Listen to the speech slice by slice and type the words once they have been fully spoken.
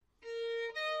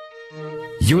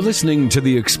You're listening to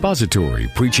the expository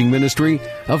preaching ministry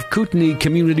of Kootenai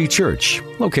Community Church,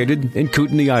 located in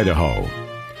Kootenai, Idaho.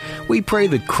 We pray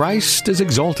that Christ is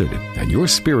exalted and your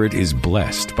spirit is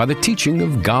blessed by the teaching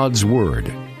of God's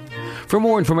Word. For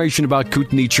more information about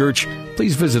Kootenai Church,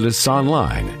 please visit us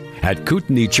online at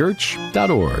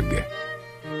kootenaichurch.org.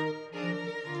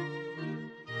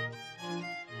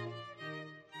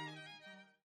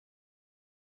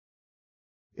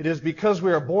 It is because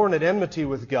we are born at enmity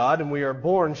with God, and we are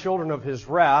born children of His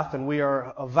wrath, and we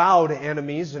are avowed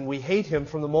enemies, and we hate Him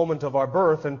from the moment of our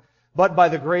birth, but by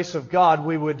the grace of God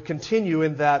we would continue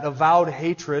in that avowed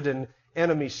hatred and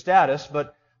enemy status,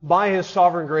 but by His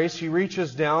sovereign grace He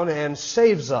reaches down and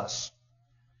saves us.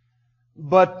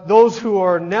 But those who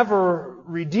are never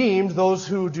redeemed, those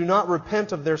who do not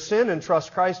repent of their sin and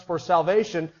trust Christ for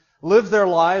salvation, live their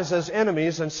lives as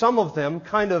enemies, and some of them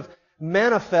kind of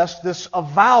manifest this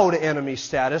avowed enemy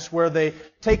status where they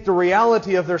take the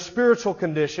reality of their spiritual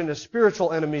condition as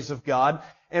spiritual enemies of God,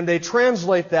 and they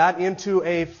translate that into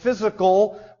a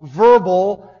physical,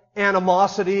 verbal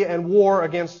animosity and war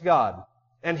against God.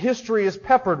 And history is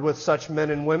peppered with such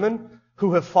men and women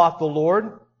who have fought the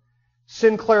Lord.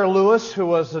 Sinclair Lewis, who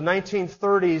was a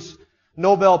 1930s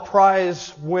Nobel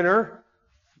Prize winner,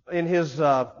 in his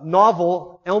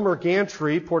novel Elmer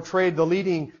Gantry portrayed the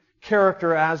leading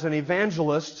character as an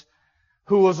evangelist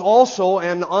who was also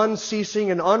an unceasing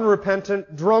and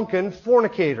unrepentant drunken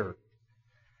fornicator.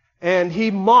 And he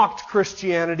mocked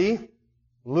Christianity.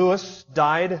 Lewis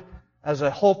died as a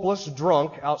hopeless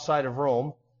drunk outside of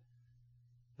Rome.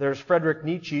 There's Friedrich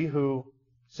Nietzsche, who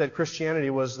said Christianity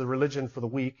was the religion for the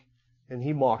weak, and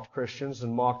he mocked Christians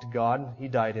and mocked God. He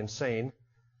died insane.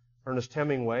 Ernest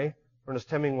Hemingway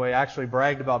actually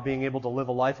bragged about being able to live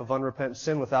a life of unrepentant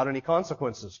sin without any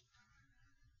consequences.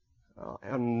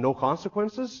 And no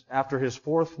consequences. After his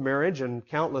fourth marriage and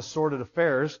countless sordid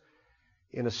affairs,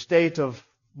 in a state of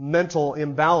mental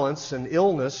imbalance and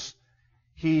illness,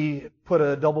 he put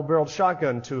a double-barreled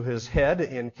shotgun to his head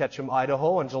in Ketchum,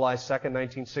 Idaho on July 2nd,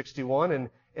 1961, and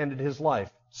ended his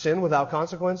life. Sin without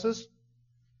consequences?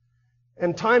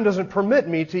 And time doesn't permit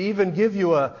me to even give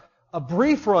you a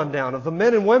brief rundown of the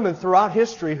men and women throughout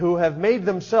history who have made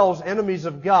themselves enemies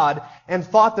of God and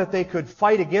thought that they could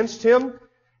fight against Him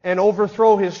and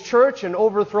overthrow His church and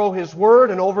overthrow His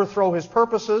Word and overthrow His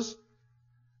purposes.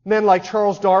 Men like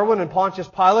Charles Darwin and Pontius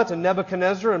Pilate and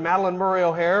Nebuchadnezzar and Madalyn Murray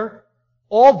O'Hair,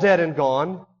 all dead and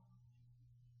gone,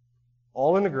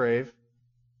 all in the grave,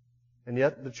 and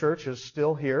yet the church is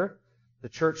still here, the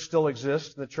church still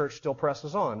exists, and the church still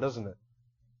presses on, doesn't it?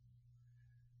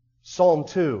 Psalm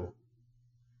 2.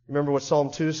 Remember what Psalm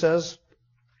 2 says?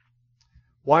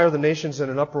 Why are the nations in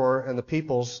an uproar and the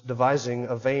peoples devising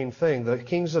a vain thing? The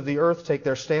kings of the earth take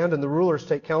their stand and the rulers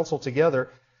take counsel together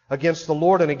against the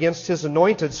Lord and against His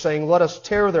anointed, saying, let us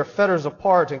tear their fetters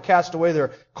apart and cast away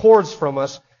their cords from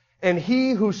us. And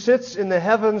He who sits in the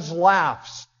heavens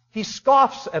laughs. He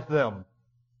scoffs at them.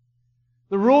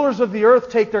 The rulers of the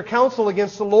earth take their counsel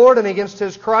against the Lord and against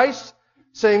His Christ,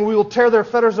 saying, we will tear their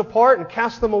fetters apart and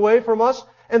cast them away from us.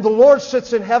 And the Lord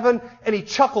sits in heaven and He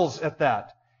chuckles at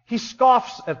that. He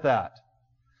scoffs at that.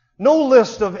 No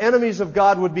list of enemies of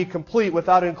God would be complete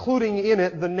without including in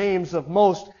it the names of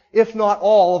most, if not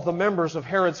all, of the members of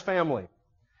Herod's family.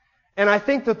 And I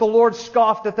think that the Lord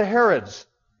scoffed at the Herods,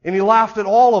 and He laughed at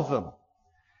all of them.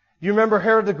 You remember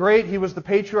Herod the Great? He was the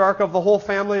patriarch of the whole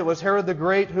family. It was Herod the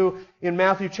Great who, in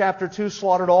Matthew chapter 2,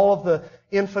 slaughtered all of the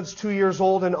infants 2 years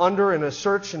old and under in a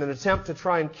search and an attempt to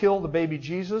try and kill the baby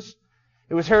Jesus.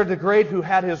 It was Herod the Great who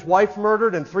had his wife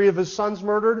murdered and 3 of his sons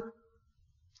murdered.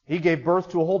 He gave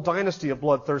birth to a whole dynasty of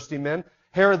bloodthirsty men.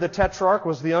 Herod the Tetrarch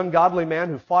was the ungodly man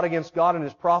who fought against God and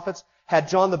His prophets, had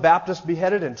John the Baptist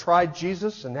beheaded and tried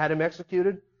Jesus and had him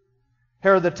executed.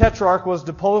 Herod the Tetrarch was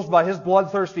deposed by his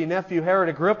bloodthirsty nephew Herod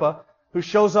Agrippa, who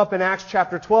shows up in Acts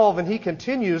chapter 12, and he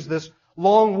continues this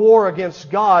long war against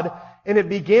God. And it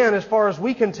began, as far as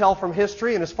we can tell from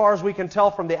history and as far as we can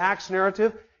tell from the Acts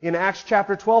narrative, in Acts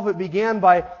chapter 12, it began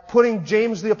by putting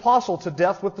James the Apostle to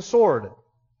death with the sword.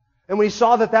 And when he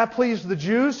saw that that pleased the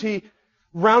Jews, he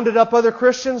rounded up other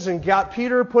Christians and got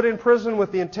Peter put in prison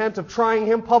with the intent of trying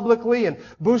him publicly and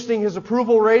boosting his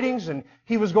approval ratings, and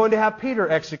he was going to have Peter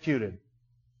executed.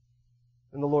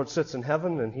 And the Lord sits in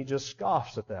heaven and He just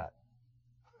scoffs at that.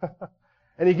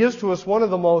 And He gives to us one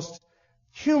of the most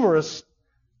humorous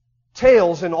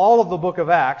tales in all of the book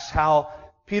of Acts, how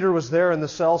Peter was there in the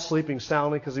cell sleeping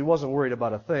soundly because he wasn't worried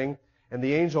about a thing. And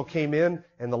the angel came in,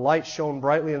 and the light shone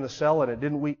brightly in the cell, and it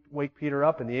didn't wake Peter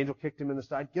up, and the angel kicked him in the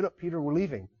side. Get up, Peter, we're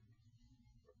leaving.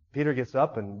 Peter gets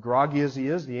up, and groggy as he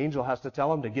is, the angel has to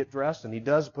tell him to get dressed, and he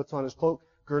does, puts on his cloak,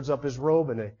 girds up his robe,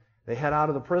 and they head out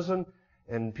of the prison.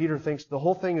 And Peter thinks the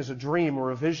whole thing is a dream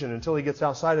or a vision until he gets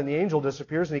outside and the angel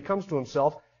disappears and he comes to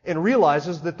himself and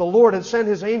realizes that the Lord had sent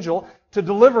His angel to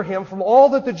deliver him from all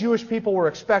that the Jewish people were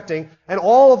expecting and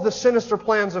all of the sinister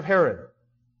plans of Herod.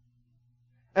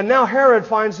 And now Herod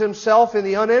finds himself in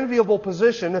the unenviable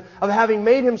position of having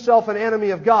made himself an enemy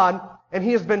of God, and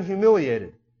he has been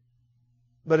humiliated.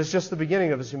 But it's just the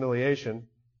beginning of his humiliation.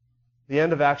 The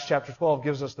end of Acts chapter 12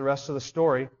 gives us the rest of the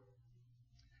story.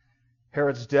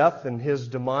 Herod's death and his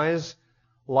demise,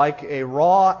 like a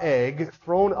raw egg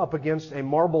thrown up against a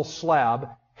marble slab,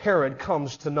 Herod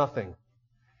comes to nothing.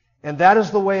 And that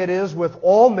is the way it is with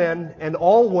all men and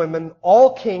all women,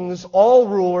 all kings, all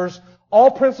rulers,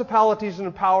 all principalities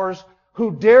and powers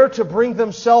who dare to bring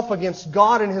themselves against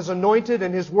God and His anointed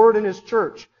and His word and His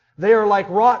church. They are like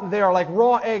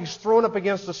raw eggs thrown up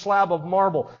against a slab of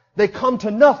marble. They come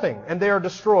to nothing and they are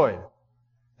destroyed.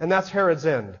 And that's Herod's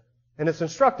end. And it's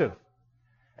instructive.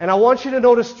 And I want you to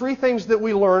notice three things that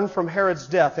we learn from Herod's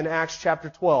death in Acts chapter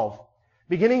 12.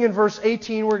 Beginning in verse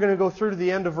 18, we're going to go through to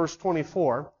the end of verse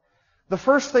 24. The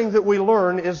first thing that we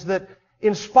learn is that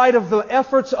in spite of the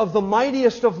efforts of the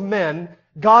mightiest of men,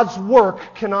 God's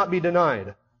work cannot be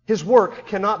denied. His work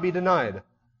cannot be denied.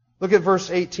 Look at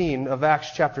verse 18 of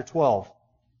Acts chapter 12.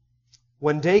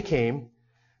 When day came,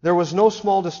 there was no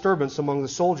small disturbance among the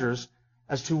soldiers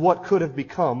as to what could have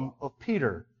become of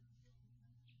Peter.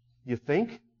 You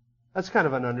think? That's kind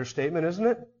of an understatement, isn't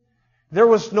it? There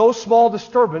was no small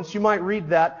disturbance. You might read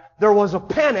that. There was a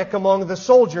panic among the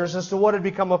soldiers as to what had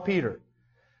become of Peter.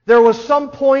 There was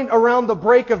some point around the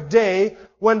break of day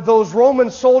when those Roman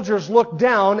soldiers looked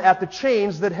down at the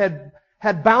chains that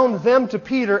had bound them to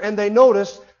Peter, and they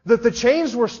noticed that the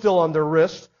chains were still on their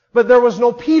wrists, but there was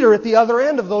no Peter at the other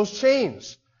end of those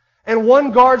chains. And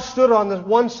one guard stood on the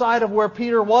one side of where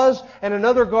Peter was, and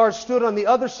another guard stood on the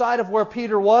other side of where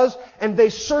Peter was, and they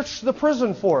searched the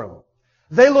prison for him.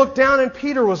 They looked down and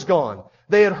Peter was gone.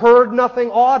 They had heard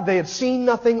nothing odd, they had seen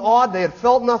nothing odd, they had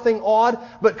felt nothing odd,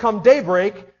 but come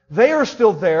daybreak, they are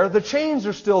still there, the chains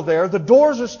are still there, the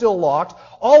doors are still locked,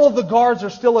 all of the guards are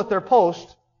still at their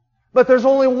post, but there's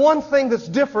only one thing that's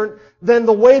different than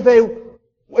the way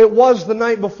it was the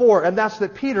night before, and that's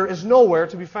that Peter is nowhere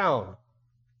to be found.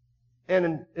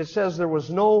 And it says there was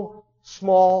no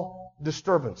small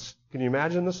disturbance. Can you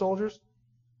imagine the soldiers?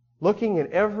 Looking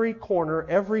in every corner,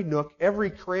 every nook, every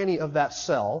cranny of that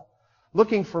cell,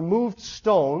 looking for moved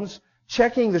stones,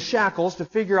 checking the shackles to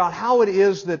figure out how it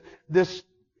is that this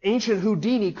ancient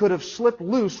Houdini could have slipped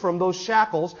loose from those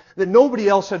shackles that nobody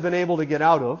else had been able to get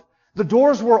out of. The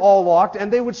doors were all locked,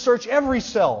 and they would search every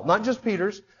cell, not just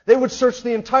Peter's. They would search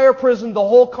the entire prison, the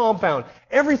whole compound,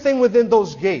 everything within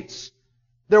those gates.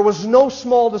 There was no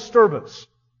small disturbance.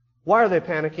 Why are they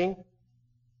panicking?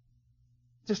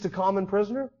 Just a common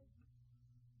prisoner?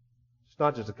 It's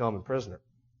not just a common prisoner.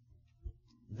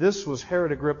 This was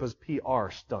Herod Agrippa's PR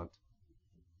stunt.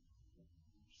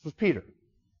 This was Peter.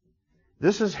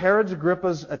 This is Herod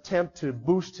Agrippa's attempt to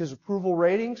boost his approval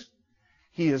ratings.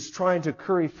 He is trying to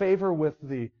curry favor with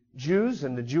the Jews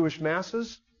and the Jewish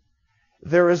masses.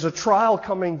 There is a trial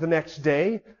coming the next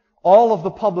day. All of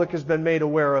the public has been made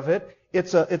aware of it.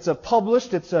 It's a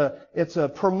published, it's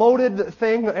a promoted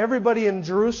thing. Everybody in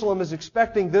Jerusalem is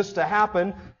expecting this to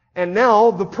happen, and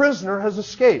now the prisoner has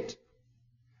escaped.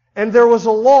 And there was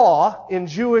a law in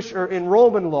Jewish or in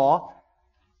Roman law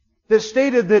that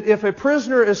stated that if a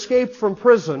prisoner escaped from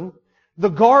prison, the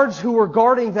guards who were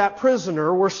guarding that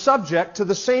prisoner were subject to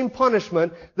the same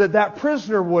punishment that that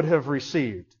prisoner would have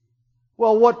received.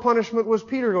 Well, what punishment was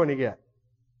Peter going to get?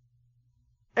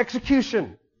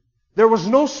 Execution. There was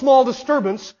no small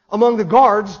disturbance among the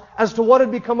guards as to what had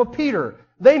become of Peter.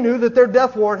 They knew that their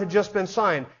death warrant had just been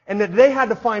signed, and that they had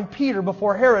to find Peter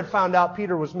before Herod found out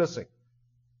Peter was missing.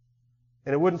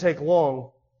 And it wouldn't take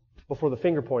long before the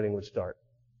finger pointing would start.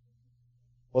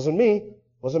 Wasn't me.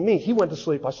 Wasn't me. He went to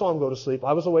sleep. I saw him go to sleep.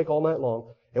 I was awake all night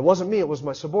long. It wasn't me. It was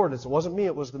my subordinates. It wasn't me.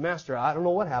 It was the master. I don't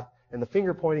know what happened. And the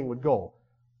finger pointing would go.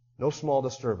 No small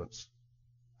disturbance.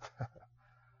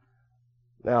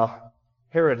 Now,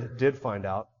 Herod did find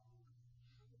out.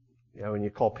 You know, when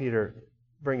you call Peter,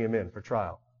 bring him in for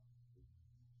trial.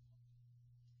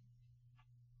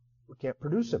 We can't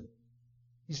produce him.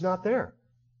 He's not there.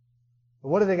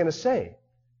 What are they going to say?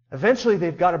 Eventually,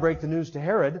 they've got to break the news to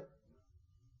Herod.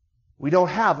 We don't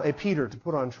have a Peter to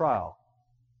put on trial,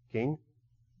 King.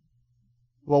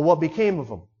 Well, what became of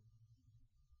him?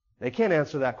 They can't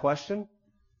answer that question.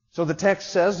 So the text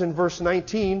says in verse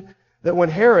 19 that when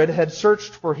Herod had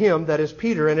searched for him, that is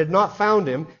Peter, and had not found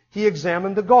him, he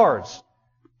examined the guards.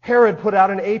 Herod put out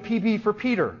an APB for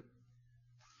Peter.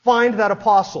 find that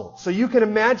apostle. So you can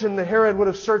imagine that Herod would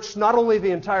have searched not only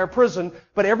the entire prison,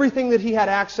 but everything that he had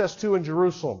access to in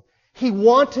Jerusalem. He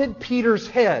wanted Peter's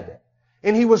head,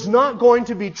 and he was not going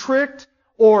to be tricked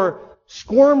or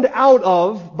squirmed out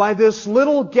of by this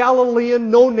little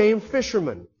Galilean no-name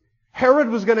fisherman. Herod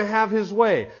was going to have his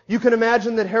way. You can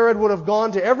imagine that Herod would have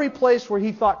gone to every place where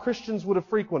he thought Christians would have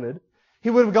frequented. He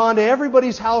would have gone to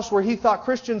everybody's house where he thought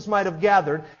Christians might have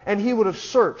gathered, and he would have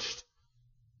searched.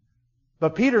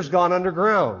 But Peter's gone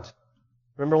underground.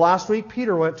 Remember last week,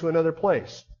 Peter went to another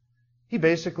place. He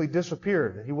basically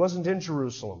disappeared. He wasn't in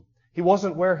Jerusalem. He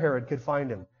wasn't where Herod could find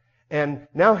him. And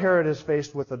now Herod is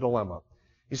faced with a dilemma.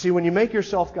 You see, when you make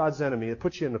yourself God's enemy, it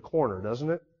puts you in a corner, doesn't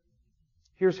it?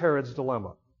 Here's Herod's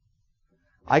dilemma.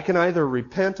 I can either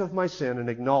repent of my sin and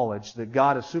acknowledge that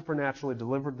God has supernaturally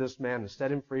delivered this man and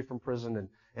set him free from prison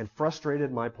and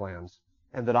frustrated my plans,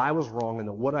 and that I was wrong and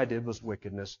that what I did was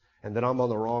wickedness and that I'm on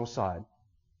the wrong side.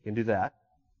 I can do that.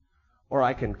 Or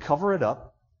I can cover it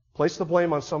up, place the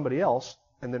blame on somebody else,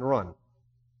 and then run.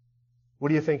 What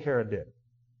do you think Herod did?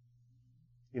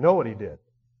 You know what he did.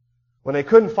 When they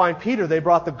couldn't find Peter, they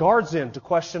brought the guards in to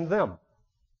question them.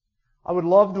 I would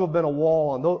love to have been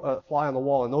a fly on the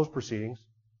wall in those proceedings.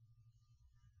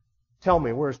 Tell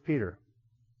me, where's Peter?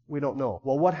 We don't know.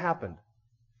 Well, what happened?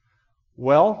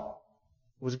 Well,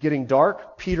 it was getting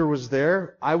dark. Peter was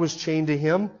there. I was chained to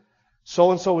him.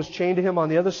 So-and-so was chained to him on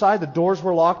the other side. The doors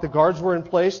were locked. The guards were in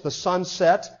place. The sun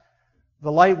set.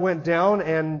 The light went down,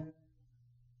 and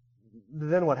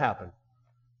then what happened?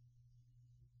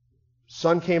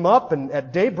 Sun came up, and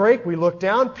at daybreak we looked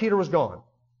down. Peter was gone.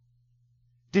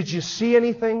 Did you see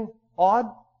anything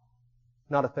odd?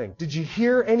 Not a thing. Did you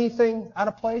hear anything out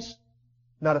of place?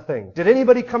 Not a thing. Did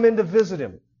anybody come in to visit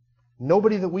him?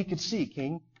 Nobody that we could see,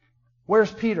 King.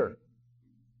 Where's Peter?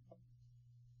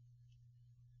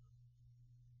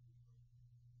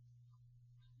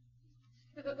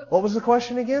 What was the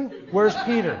question again? Where's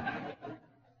Peter?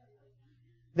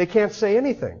 They can't say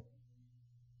anything.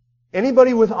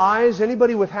 Anybody with eyes,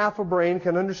 anybody with half a brain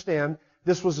can understand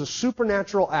this was a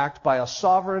supernatural act by a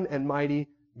sovereign and mighty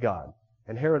God.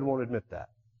 And Herod won't admit that.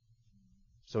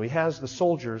 So he has the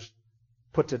soldiers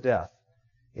put to death.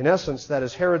 In essence, that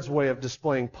is Herod's way of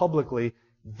displaying publicly,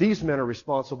 these men are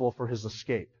responsible for his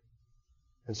escape.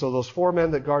 And so those 4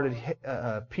 men that guarded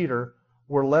Peter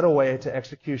were led away to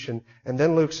execution. And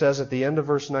then Luke says at the end of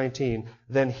verse 19,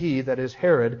 then he, that is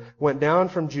Herod, went down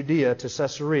from Judea to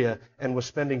Caesarea and was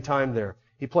spending time there.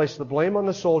 He placed the blame on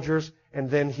the soldiers, and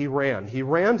then he ran. He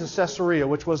ran to Caesarea,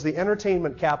 which was the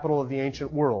entertainment capital of the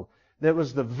ancient world. That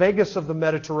was the Vegas of the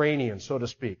Mediterranean, so to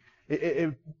speak.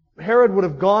 Herod would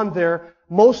have gone there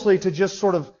mostly to just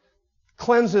sort of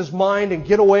cleanse his mind and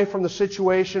get away from the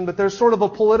situation, but there's sort of a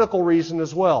political reason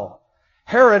as well.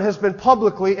 Herod has been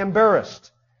publicly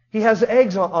embarrassed. He has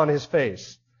eggs on his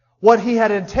face. What he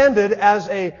had intended as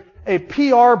a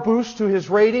PR boost to his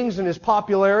ratings and his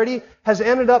popularity has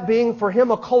ended up being for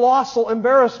him a colossal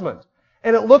embarrassment.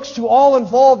 And it looks to all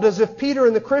involved as if Peter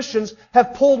and the Christians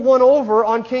have pulled one over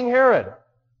on King Herod.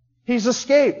 He's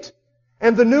escaped.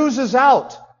 And the news is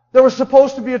out. There was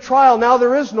supposed to be a trial. Now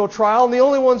there is no trial. And the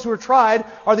only ones who are tried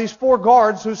are these 4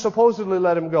 guards who supposedly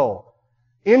let him go.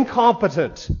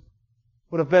 Incompetent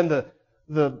would have been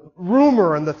the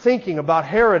rumor and the thinking about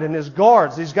Herod and his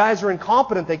guards. These guys are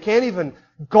incompetent. They can't even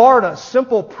guard a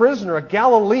simple prisoner, a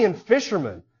Galilean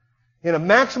fisherman, in a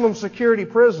maximum security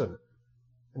prison.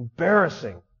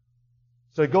 Embarrassing.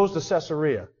 So he goes to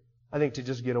Caesarea, I think, to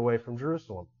just get away from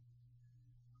Jerusalem.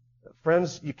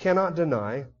 Friends, you cannot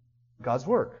deny God's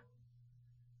work.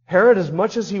 Herod, as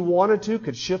much as he wanted to,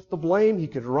 could shift the blame. He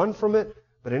could run from it.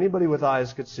 But anybody with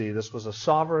eyes could see this was a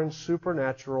sovereign,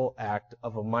 supernatural act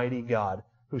of a mighty God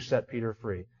who set Peter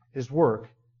free. His work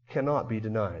cannot be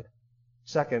denied.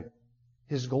 Second,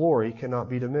 His glory cannot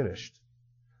be diminished.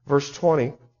 Verse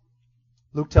 20,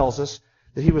 Luke tells us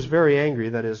that he was very angry,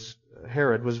 that is,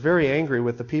 Herod was very angry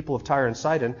with the people of Tyre and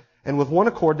Sidon, and with one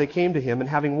accord they came to him, and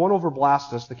having won over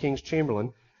Blastus, the king's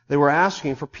chamberlain, they were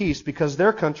asking for peace because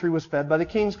their country was fed by the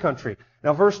king's country.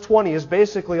 Now, verse 20 is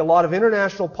basically a lot of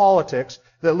international politics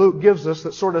that Luke gives us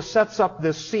that sort of sets up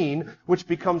this scene, which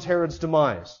becomes Herod's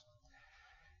demise.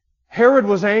 Herod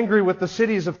was angry with the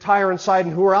cities of Tyre and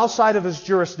Sidon who were outside of his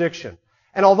jurisdiction.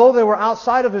 And although they were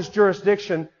outside of his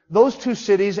jurisdiction, those 2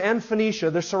 cities and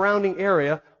Phoenicia, the surrounding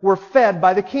area, were fed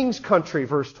by the king's country,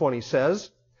 verse 20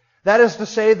 says. That is to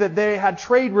say that they had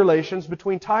trade relations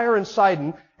between Tyre and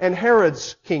Sidon and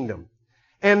Herod's kingdom.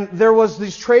 And there was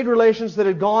these trade relations that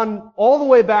had gone all the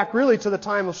way back really to the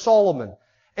time of Solomon.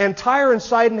 And Tyre and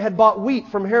Sidon had bought wheat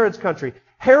from Herod's country.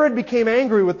 Herod became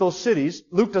angry with those cities.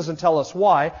 Luke doesn't tell us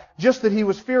why, just that he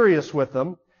was furious with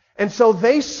them. And so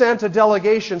they sent a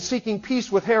delegation seeking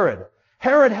peace with Herod.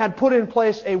 Herod had put in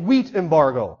place a wheat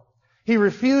embargo. He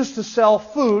refused to sell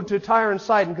food to Tyre and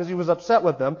Sidon because he was upset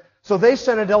with them. So they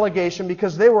sent a delegation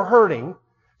because they were hurting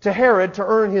to Herod to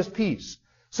earn his peace.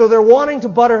 So they're wanting to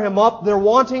butter him up. They're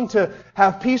wanting to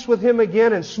have peace with him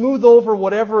again and smooth over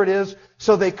whatever it is.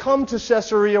 So they come to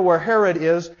Caesarea where Herod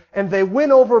is, and they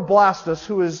win over Blastus,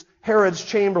 who is Herod's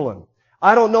chamberlain.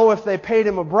 I don't know if they paid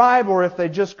him a bribe or if they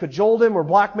just cajoled him or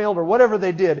blackmailed or whatever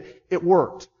they did. It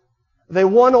worked. They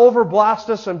won over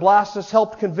Blastus, and Blastus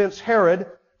helped convince Herod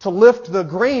to lift the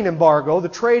grain embargo, the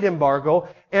trade embargo,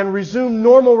 and resume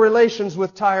normal relations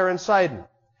with Tyre and Sidon.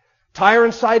 Tyre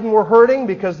and Sidon were hurting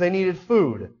because they needed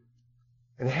food.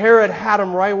 And Herod had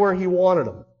them right where he wanted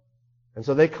them. And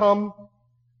so they come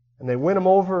and they win them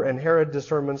over, and Herod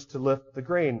determines to lift the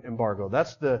grain embargo.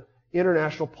 That's the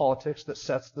international politics that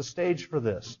sets the stage for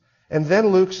this. And then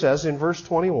Luke says in verse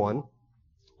 21,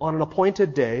 on an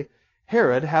appointed day,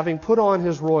 Herod, having put on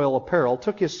his royal apparel,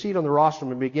 took his seat on the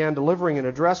rostrum and began delivering an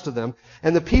address to them.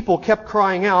 And the people kept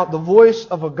crying out, the voice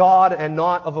of a God and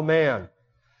not of a man.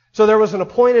 So there was an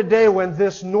appointed day when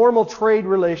this normal trade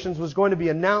relations was going to be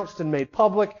announced and made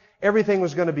public. Everything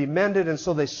was going to be mended. And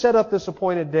so they set up this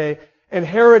appointed day. And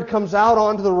Herod comes out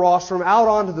onto the rostrum, out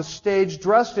onto the stage,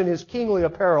 dressed in his kingly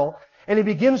apparel. And he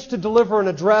begins to deliver an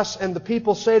address. And the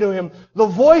people say to him, the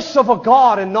voice of a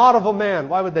God and not of a man.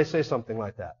 Why would they say something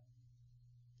like that?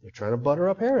 They're trying to butter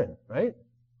up Herod, right?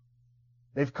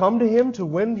 They've come to him to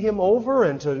win him over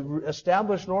and to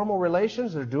establish normal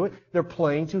relations. They're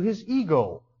playing to his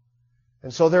ego.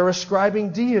 And so they're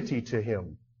ascribing deity to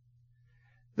him.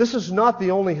 This is not the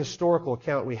only historical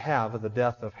account we have of the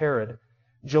death of Herod.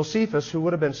 Josephus, who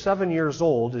would have been 7 years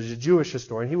old, is a Jewish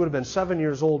historian. He would have been 7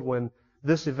 years old when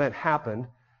this event happened.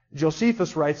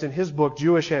 Josephus writes in his book,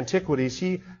 Jewish Antiquities,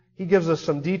 he gives us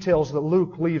some details that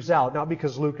Luke leaves out, not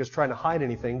because Luke is trying to hide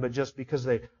anything, but just because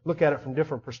they look at it from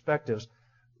different perspectives.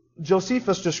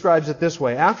 Josephus describes it this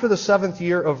way. After the 7th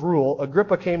year of rule,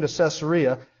 Agrippa came to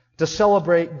Caesarea to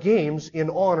celebrate games in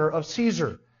honor of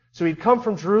Caesar. So he'd come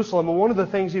from Jerusalem, and one of the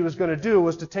things he was going to do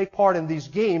was to take part in these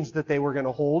games that they were going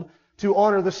to hold to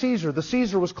honor the Caesar. The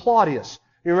Caesar was Claudius.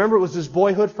 You remember, it was his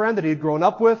boyhood friend that he had grown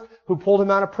up with, who pulled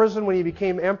him out of prison when he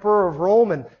became emperor of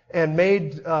Rome and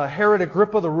made Herod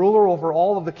Agrippa the ruler over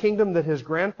all of the kingdom that his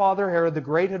grandfather, Herod the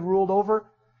Great, had ruled over.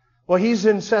 Well, he's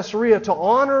in Caesarea to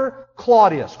honor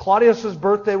Claudius. Claudius's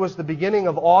birthday was the beginning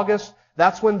of August.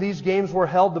 That's when these games were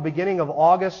held, the beginning of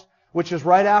August, which is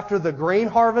right after the grain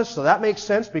harvest. So that makes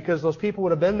sense because those people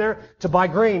would have been there to buy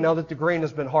grain now that the grain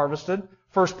has been harvested,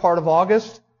 first part of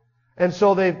August. And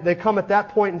so they come at that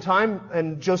point in time,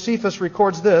 and Josephus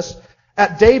records this.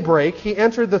 At daybreak, he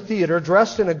entered the theater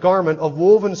dressed in a garment of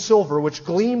woven silver which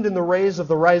gleamed in the rays of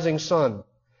the rising sun.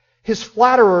 His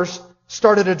flatterers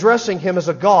started addressing him as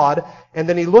a god, and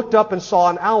then he looked up and saw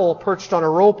an owl perched on a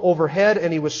rope overhead,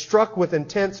 and he was struck with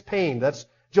intense pain. That's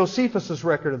Josephus'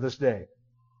 record of this day.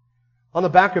 On the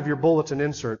back of your bulletin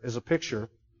insert is a picture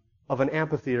of an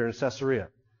amphitheater in Caesarea.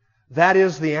 That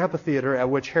is the amphitheater at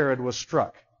which Herod was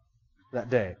struck that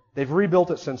day. They've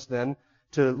rebuilt it since then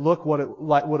to look what it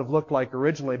would have looked like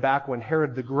originally back when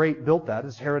Herod the Great built that.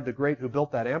 It's Herod the Great who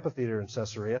built that amphitheater in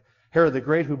Caesarea. Herod the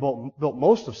Great who built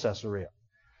most of Caesarea.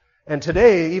 And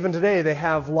today, even today, they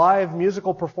have live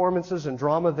musical performances and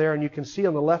drama there, and you can see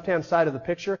on the left-hand side of the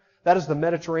picture, that is the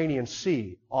Mediterranean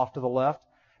Sea off to the left.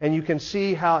 And you can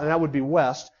see how, and that would be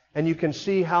west, and you can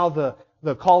see how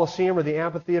the Colosseum or the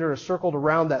amphitheater is circled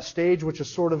around that stage, which is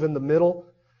sort of in the middle.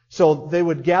 So they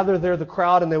would gather there, the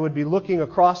crowd, and they would be looking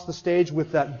across the stage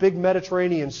with that big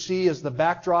Mediterranean Sea as the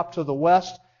backdrop to the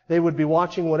west. They would be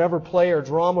watching whatever play or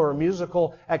drama or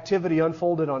musical activity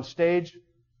unfolded on stage.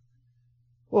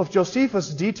 Well, if Josephus'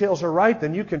 details are right,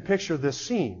 then you can picture this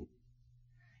scene.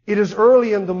 It is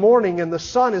early in the morning, and the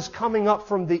sun is coming up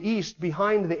from the east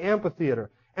behind the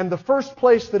amphitheater. And the first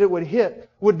place that it would hit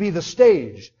would be the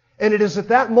stage. And it is at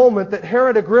that moment that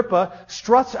Herod Agrippa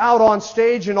struts out on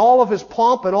stage in all of his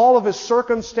pomp and all of his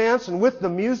circumstance and with the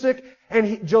music.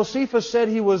 And Josephus said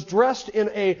he was dressed in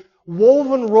a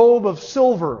woven robe of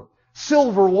silver.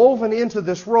 Silver woven into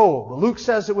this robe. Luke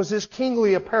says it was his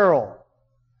kingly apparel.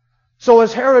 So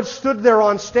as Herod stood there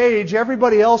on stage,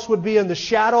 everybody else would be in the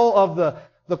shadow of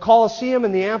the Colosseum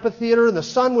and the amphitheater, and the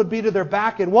sun would be to their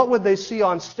back, and what would they see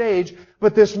on stage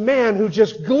but this man who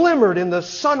just glimmered in the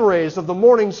sun rays of the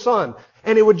morning sun?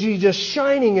 And it would be just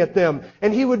shining at them.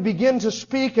 And he would begin to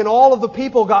speak, and all of the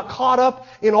people got caught up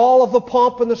in all of the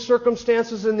pomp and the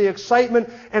circumstances and the excitement.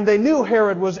 And they knew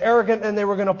Herod was arrogant, and they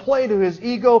were going to play to his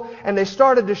ego. And they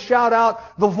started to shout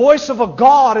out, "The voice of a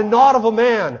God and not of a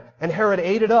man." And Herod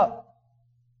ate it up.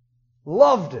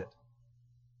 Loved it.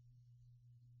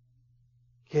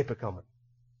 Keep it coming.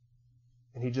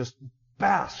 And he just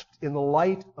basked in the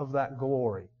light of that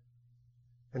glory.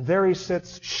 And there he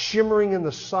sits, shimmering in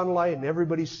the sunlight, and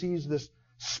everybody sees this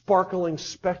sparkling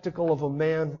spectacle of a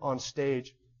man on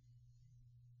stage.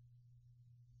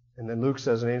 And then Luke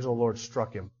says, an angel of the Lord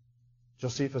struck him.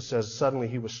 Josephus says, suddenly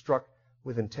he was struck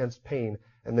with intense pain.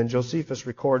 And then Josephus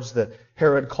records that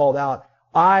Herod called out,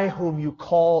 "I whom you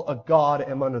call a god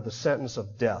am under the sentence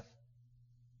of death."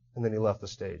 And then he left the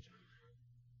stage.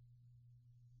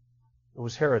 It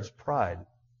was Herod's pride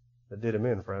that did him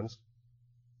in, friends.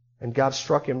 And God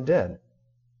struck him dead.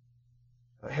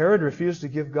 Herod refused to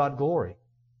give God glory.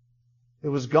 It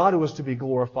was God who was to be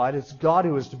glorified. It's God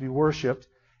who was to be worshipped.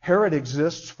 Herod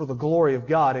exists for the glory of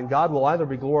God, and God will either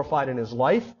be glorified in his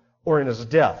life or in his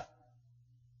death.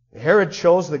 Herod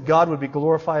chose that God would be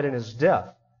glorified in his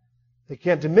death. They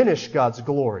can't diminish God's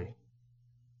glory.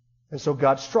 And so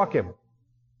God struck him.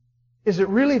 Is it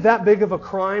really that big of a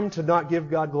crime to not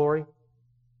give God glory?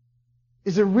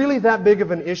 Is it really that big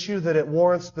of an issue that it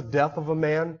warrants the death of a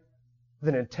man with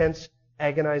an intense,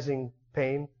 agonizing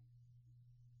pain?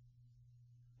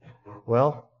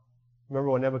 Well, remember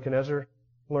what Nebuchadnezzar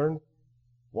learned?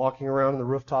 Walking around on the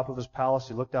rooftop of his palace,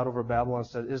 he looked out over Babylon and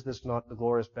said, "Is this not the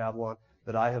glorious Babylon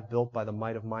that I have built by the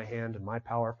might of my hand and my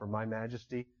power for my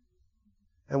majesty?"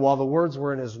 And while the words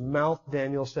were in his mouth,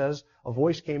 Daniel says, a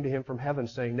voice came to him from heaven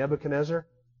saying, "Nebuchadnezzar,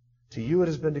 to you it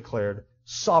has been declared,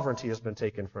 sovereignty has been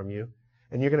taken from you.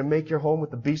 And you're going to make your home with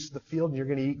the beasts of the field, and you're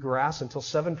going to eat grass until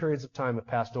 7 periods of time have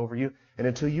passed over you, and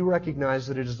until you recognize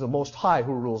that it is the Most High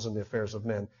who rules in the affairs of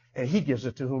men, and He gives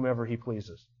it to whomever He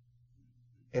pleases."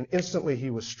 And instantly he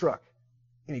was struck,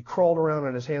 and he crawled around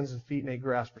on his hands and feet and ate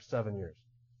grass for 7 years.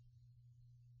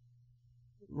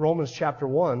 Romans chapter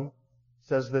 1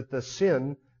 says that the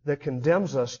sin that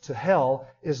condemns us to hell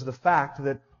is the fact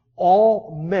that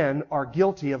all men are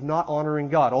guilty of not honoring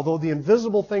God. Although the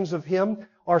invisible things of Him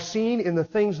are seen in the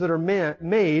things that are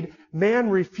made, man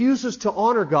refuses to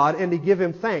honor God and to give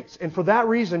Him thanks. And for that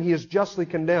reason, he is justly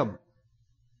condemned.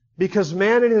 Because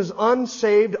man in his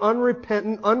unsaved,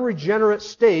 unrepentant, unregenerate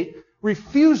state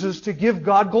refuses to give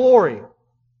God glory.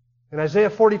 And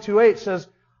Isaiah 42:8 says,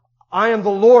 "I am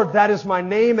the Lord, that is my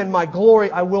name, and my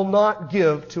glory I will not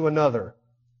give to another."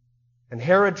 And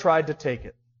Herod tried to take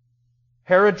it.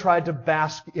 Herod tried to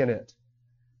bask in it.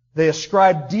 They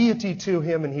ascribed deity to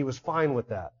him, and he was fine with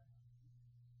that.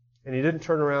 And he didn't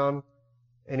turn around,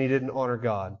 and he didn't honor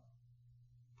God.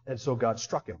 And so God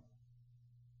struck him.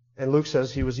 And Luke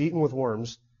says he was eaten with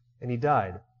worms, and he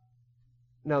died.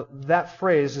 Now, that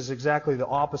phrase is exactly the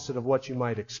opposite of what you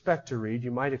might expect to read.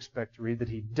 You might expect to read that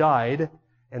he died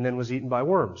and then was eaten by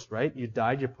worms, right? You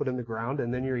died, you're put in the ground,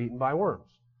 and then you're eaten by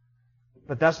worms.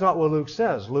 But that's not what Luke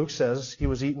says. Luke says he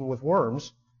was eaten with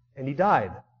worms, and he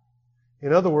died.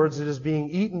 In other words, it is being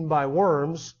eaten by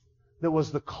worms that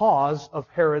was the cause of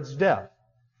Herod's death.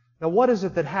 Now, what is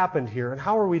it that happened here, and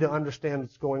how are we to understand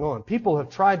what's going on? People have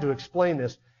tried to explain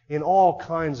this in all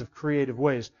kinds of creative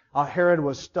ways. Herod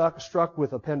was struck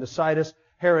with appendicitis.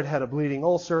 Herod had a bleeding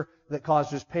ulcer that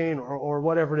caused his pain, or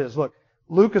whatever it is. Look,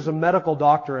 Luke is a medical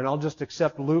doctor, and I'll just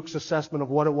accept Luke's assessment of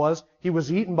what it was. He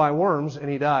was eaten by worms, and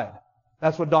he died.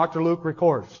 That's what Dr. Luke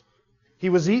records. He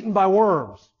was eaten by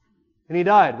worms, and he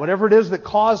died. Whatever it is that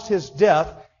caused his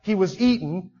death, he was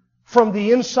eaten from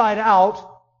the inside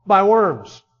out by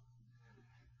worms.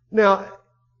 Now,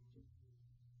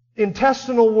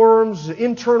 intestinal worms,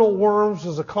 internal worms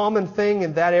was a common thing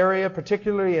in that area,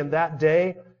 particularly in that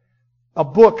day. A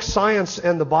book, Science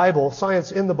in the Bible,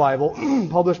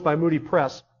 published by Moody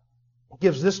Press,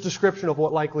 gives this description of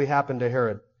what likely happened to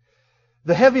Herod.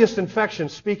 The heaviest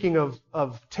infections, speaking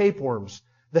of tapeworms,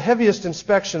 the heaviest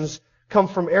infections come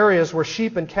from areas where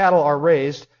sheep and cattle are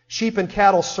raised. Sheep and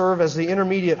cattle serve as the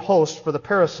intermediate host for the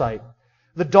parasite.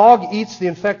 The dog eats the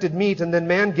infected meat, and then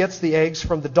man gets the eggs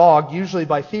from the dog, usually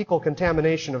by fecal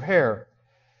contamination of hair.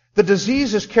 The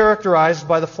disease is characterized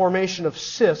by the formation of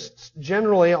cysts,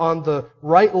 generally on the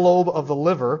right lobe of the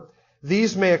liver.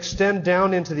 These may extend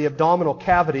down into the abdominal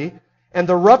cavity, and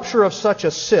the rupture of such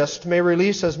a cyst may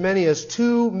release as many as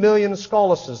 2 million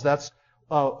scolices, that's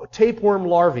tapeworm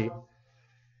larvae,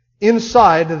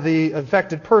 inside the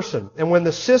infected person. And when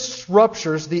the cyst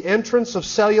ruptures, the entrance of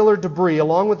cellular debris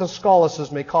along with the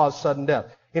scolices may cause sudden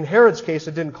death. In Herod's case,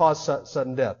 it didn't cause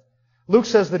sudden death. Luke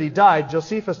says that he died.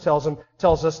 Josephus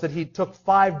tells us that he took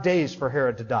 5 days for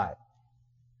Herod to die.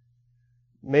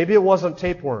 Maybe it wasn't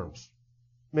tapeworms.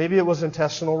 Maybe it was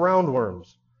intestinal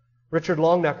roundworms. Richard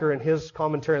Longnecker, in his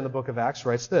commentary on the book of Acts,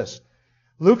 writes this: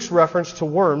 Luke's reference to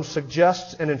worms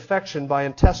suggests an infection by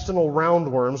intestinal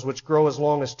roundworms which grow as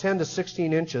long as 10 to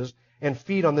 16 inches and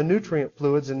feed on the nutrient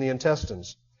fluids in the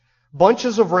intestines.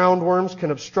 Bunches of roundworms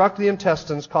can obstruct the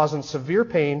intestines, causing severe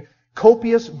pain,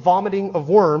 copious vomiting of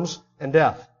worms, and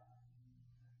death.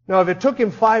 Now, if it took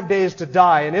him 5 days to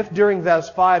die, and if during those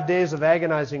 5 days of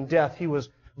agonizing death he was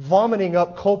vomiting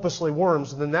up copiously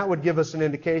worms, then that would give us an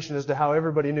indication as to how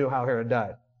everybody knew how Herod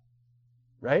died.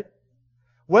 Right?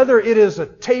 Whether it is a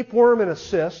tapeworm in a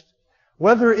cyst,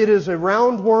 whether it is a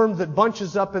roundworm that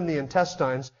bunches up in the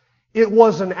intestines, it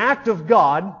was an act of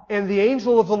God, and the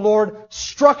angel of the Lord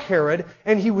struck Herod,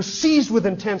 and he was seized with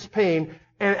intense pain,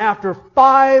 and after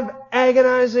 5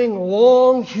 agonizing,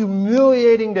 long,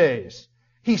 humiliating days,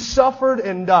 he suffered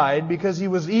and died because he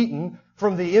was eaten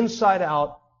from the inside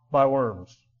out by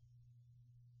worms.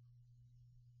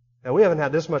 Now, we haven't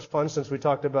had this much fun since we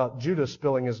talked about Judas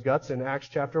spilling his guts in Acts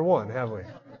chapter 1, have we?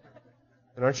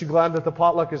 And aren't you glad that the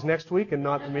potluck is next week and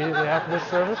not immediately after this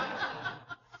service?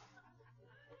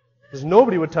 Because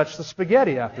nobody would touch the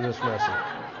spaghetti after this message.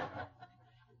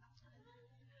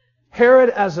 Herod,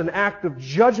 as an act of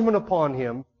judgment upon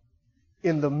him,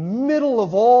 in the middle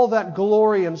of all that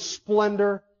glory and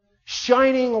splendor,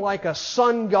 shining like a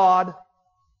sun god,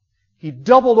 he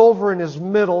doubled over in his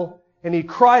middle and he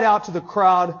cried out to the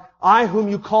crowd, "I whom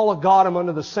you call a god am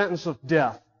under the sentence of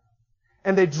death."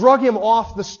 And they drug him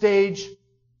off the stage,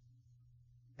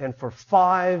 and for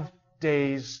 5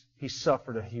 days he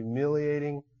suffered a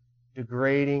humiliating,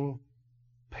 degrading,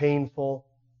 painful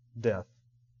death.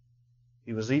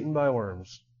 He was eaten by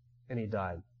worms, and he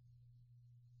died.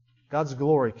 God's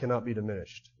glory cannot be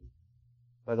diminished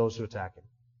by those who attack him.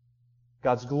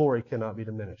 God's glory cannot be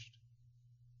diminished.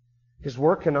 His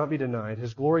work cannot be denied.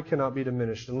 His glory cannot be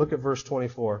diminished. And look at verse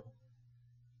 24.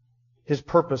 His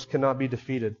purpose cannot be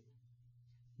defeated.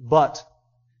 But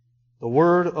the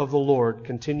word of the Lord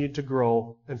continued to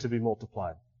grow and to be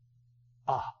multiplied.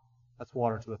 That's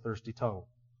water to a thirsty tongue.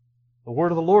 The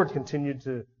word of the Lord continued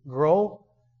to grow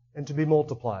and to be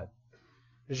multiplied.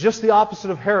 It's just the opposite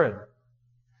of Herod.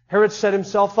 Herod set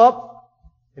himself up,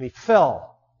 and he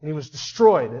fell, and he was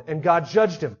destroyed, and God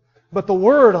judged him. But the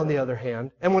Word, on the other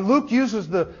hand, and when Luke uses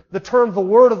the term the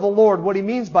Word of the Lord, what he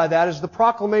means by that is the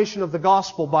proclamation of the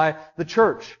gospel by the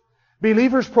church.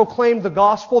 Believers proclaimed the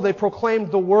gospel. They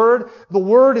proclaimed the Word. The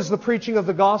Word is the preaching of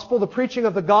the gospel. The preaching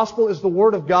of the gospel is the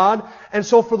Word of God. And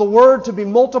so for the Word to be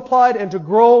multiplied and to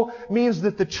grow means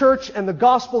that the church and the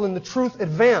gospel and the truth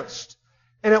advanced.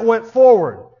 And it went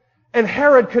forward. And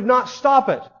Herod could not stop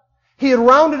it. He had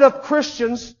rounded up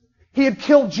Christians. He had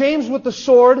killed James with the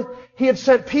sword. He had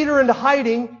sent Peter into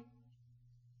hiding.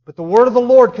 But the word of the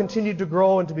Lord continued to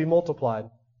grow and to be multiplied.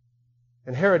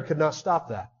 And Herod could not stop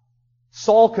that.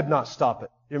 Saul could not stop it.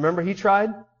 You remember he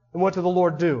tried? And what did the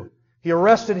Lord do? He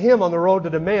arrested him on the road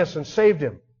to Emmaus and saved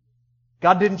him.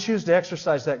 God didn't choose to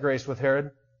exercise that grace with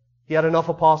Herod. He had enough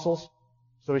apostles,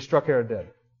 so he struck Herod dead.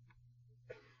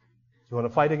 You want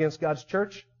to fight against God's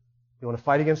church? You want to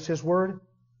fight against His Word?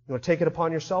 You want to take it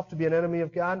upon yourself to be an enemy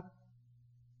of God?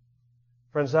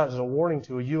 Friends, that is a warning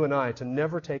to you and I to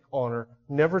never take honor,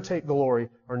 never take glory,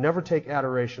 or never take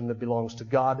adoration that belongs to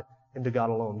God and to God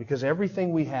alone. Because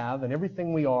everything we have and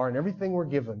everything we are and everything we're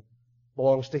given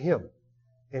belongs to Him.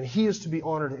 And He is to be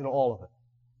honored in all of it.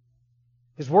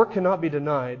 His work cannot be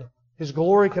denied, His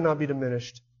glory cannot be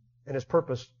diminished, and His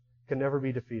purpose can never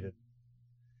be defeated.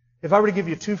 If I were to give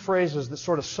you two phrases that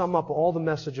sort of sum up all the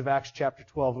message of Acts chapter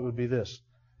 12, it would be this.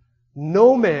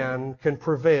 No man can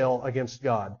prevail against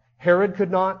God. Herod could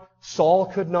not. Saul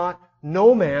could not.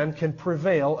 No man can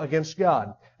prevail against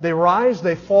God. They rise,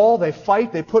 they fall, they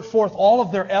fight, they put forth all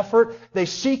of their effort. They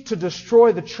seek to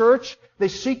destroy the church. They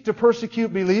seek to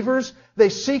persecute believers. They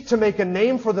seek to make a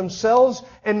name for themselves.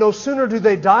 And no sooner do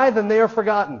they die than they are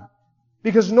forgotten.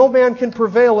 Because no man can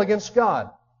prevail against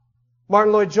God.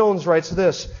 Martin Lloyd-Jones writes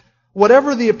this,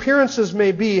 whatever the appearances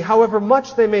may be, however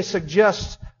much they may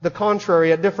suggest the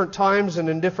contrary at different times and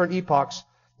in different epochs,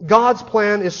 God's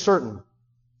plan is certain.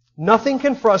 Nothing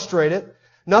can frustrate it.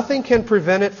 Nothing can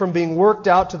prevent it from being worked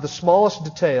out to the smallest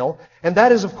detail. And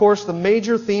that is, of course, the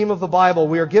major theme of the Bible.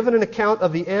 We are given an account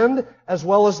of the end as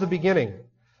well as the beginning.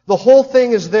 The whole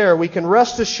thing is there. We can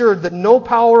rest assured that no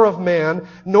power of man,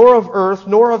 nor of earth,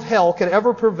 nor of hell can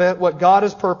ever prevent what God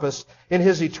has purposed in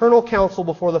His eternal counsel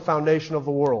before the foundation of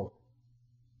the world.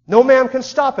 No man can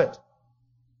stop it.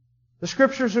 The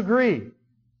Scriptures agree.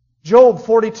 Job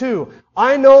 42,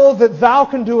 I know that thou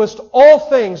can doest all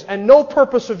things, and no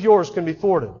purpose of yours can be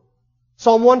thwarted.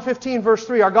 Psalm 115, verse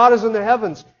 3, our God is in the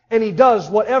heavens, and He does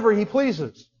whatever He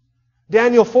pleases.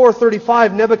 Daniel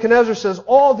 4:35, Nebuchadnezzar says,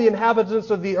 all the inhabitants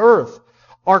of the earth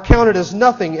are counted as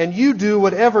nothing, and you do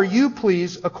whatever you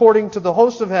please according to the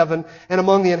host of heaven and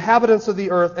among the inhabitants of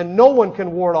the earth, and no one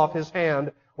can ward off His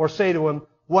hand or say to Him,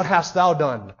 what hast thou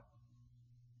done?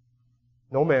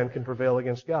 No man can prevail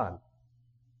against God.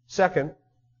 Second,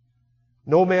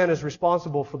 no man is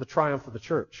responsible for the triumph of the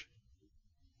church.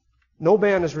 No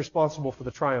man is responsible for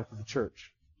the triumph of the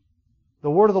church. The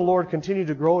word of the Lord continued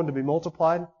to grow and to be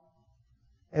multiplied.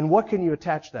 And what can you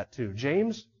attach that to?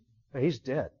 James? He's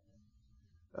dead.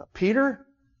 Peter?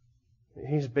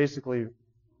 He's basically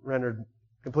rendered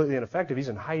completely ineffective. He's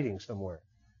in hiding somewhere.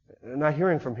 I'm not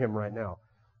hearing from him right now.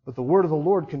 But the word of the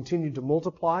Lord continued to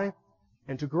multiply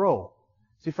and to grow.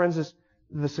 See, friends,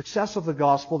 the success of the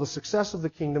gospel, the success of the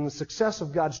kingdom, the success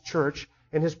of God's church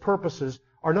and His purposes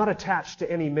are not attached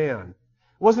to any man.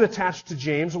 It wasn't attached to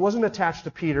James. It wasn't attached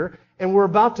to Peter. And we're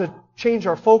about to change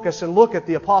our focus and look at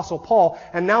the Apostle Paul.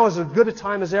 And now is as good a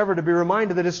time as ever to be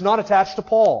reminded that it's not attached to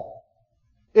Paul.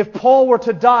 If Paul were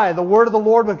to die, the word of the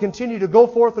Lord would continue to go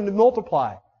forth and to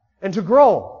multiply and to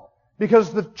grow.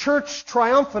 Because the church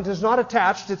triumphant is not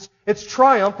attached. Its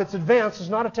triumph, its advance is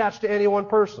not attached to any one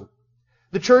person.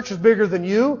 The church is bigger than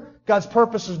you. God's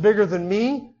purpose is bigger than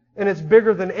me. And it's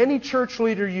bigger than any church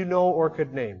leader you know or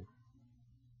could name.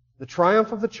 The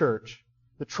triumph of the church,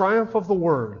 the triumph of the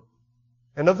Word,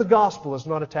 and of the gospel is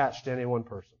not attached to any one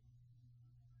person.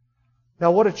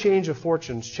 Now, what a change of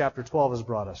fortunes chapter 12 has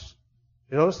brought us.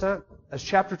 You notice that? As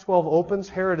chapter 12 opens,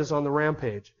 Herod is on the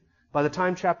rampage. By the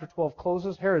time chapter 12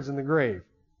 closes, Herod's in the grave.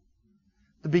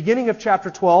 The beginning of chapter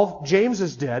 12, James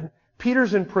is dead,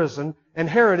 Peter's in prison, and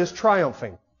Herod is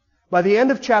triumphing. By the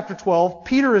end of chapter 12,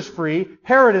 Peter is free,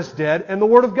 Herod is dead, and the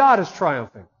Word of God is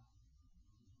triumphing.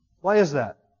 Why is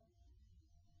that?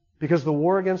 Because the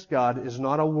war against God is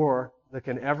not a war that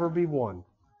can ever be won,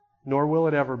 nor will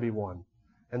it ever be won.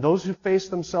 And those who face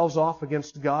themselves off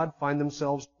against God find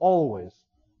themselves always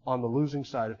on the losing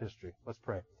side of history. Let's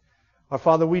pray. Our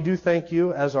Father, we do thank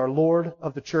You as our Lord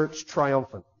of the church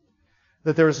triumphant.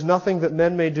 That there is nothing that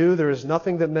men may do, there is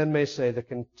nothing that men may say that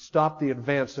can stop the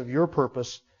advance of Your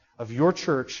purpose, of Your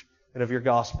church, and of Your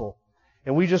gospel.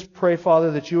 And we just pray,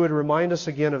 Father, that You would remind us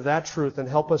again of that truth and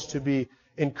help us to be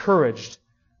encouraged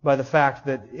by the fact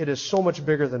that it is so much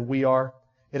bigger than we are.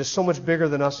 It is so much bigger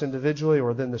than us individually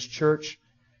or than this church.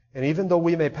 And even though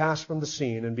we may pass from the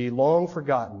scene and be long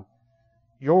forgotten,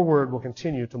 Your Word will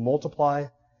continue to multiply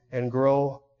and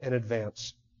grow and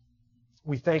advance.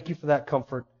 We thank You for that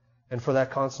comfort and for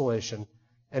that consolation.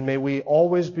 And may we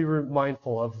always be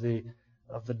mindful of the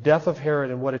death of Herod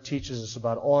and what it teaches us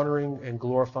about honoring and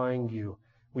glorifying You.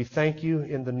 We thank You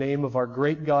in the name of our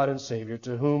great God and Savior,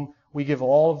 to whom we give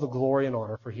all of the glory and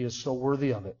honor, for He is so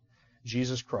worthy of it.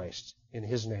 Jesus Christ. In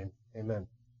His name, amen.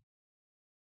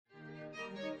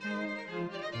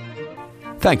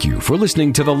 Thank you for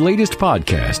listening to the latest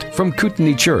podcast from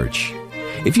Kootenai Church.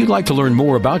 If you'd like to learn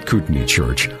more about Kootenai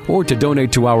Church or to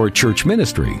donate to our church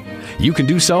ministry, you can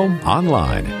do so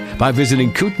online by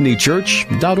visiting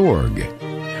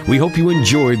kootenaichurch.org. We hope you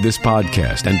enjoyed this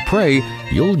podcast and pray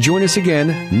you'll join us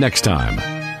again next time.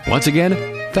 Once again,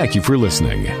 thank you for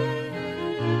listening.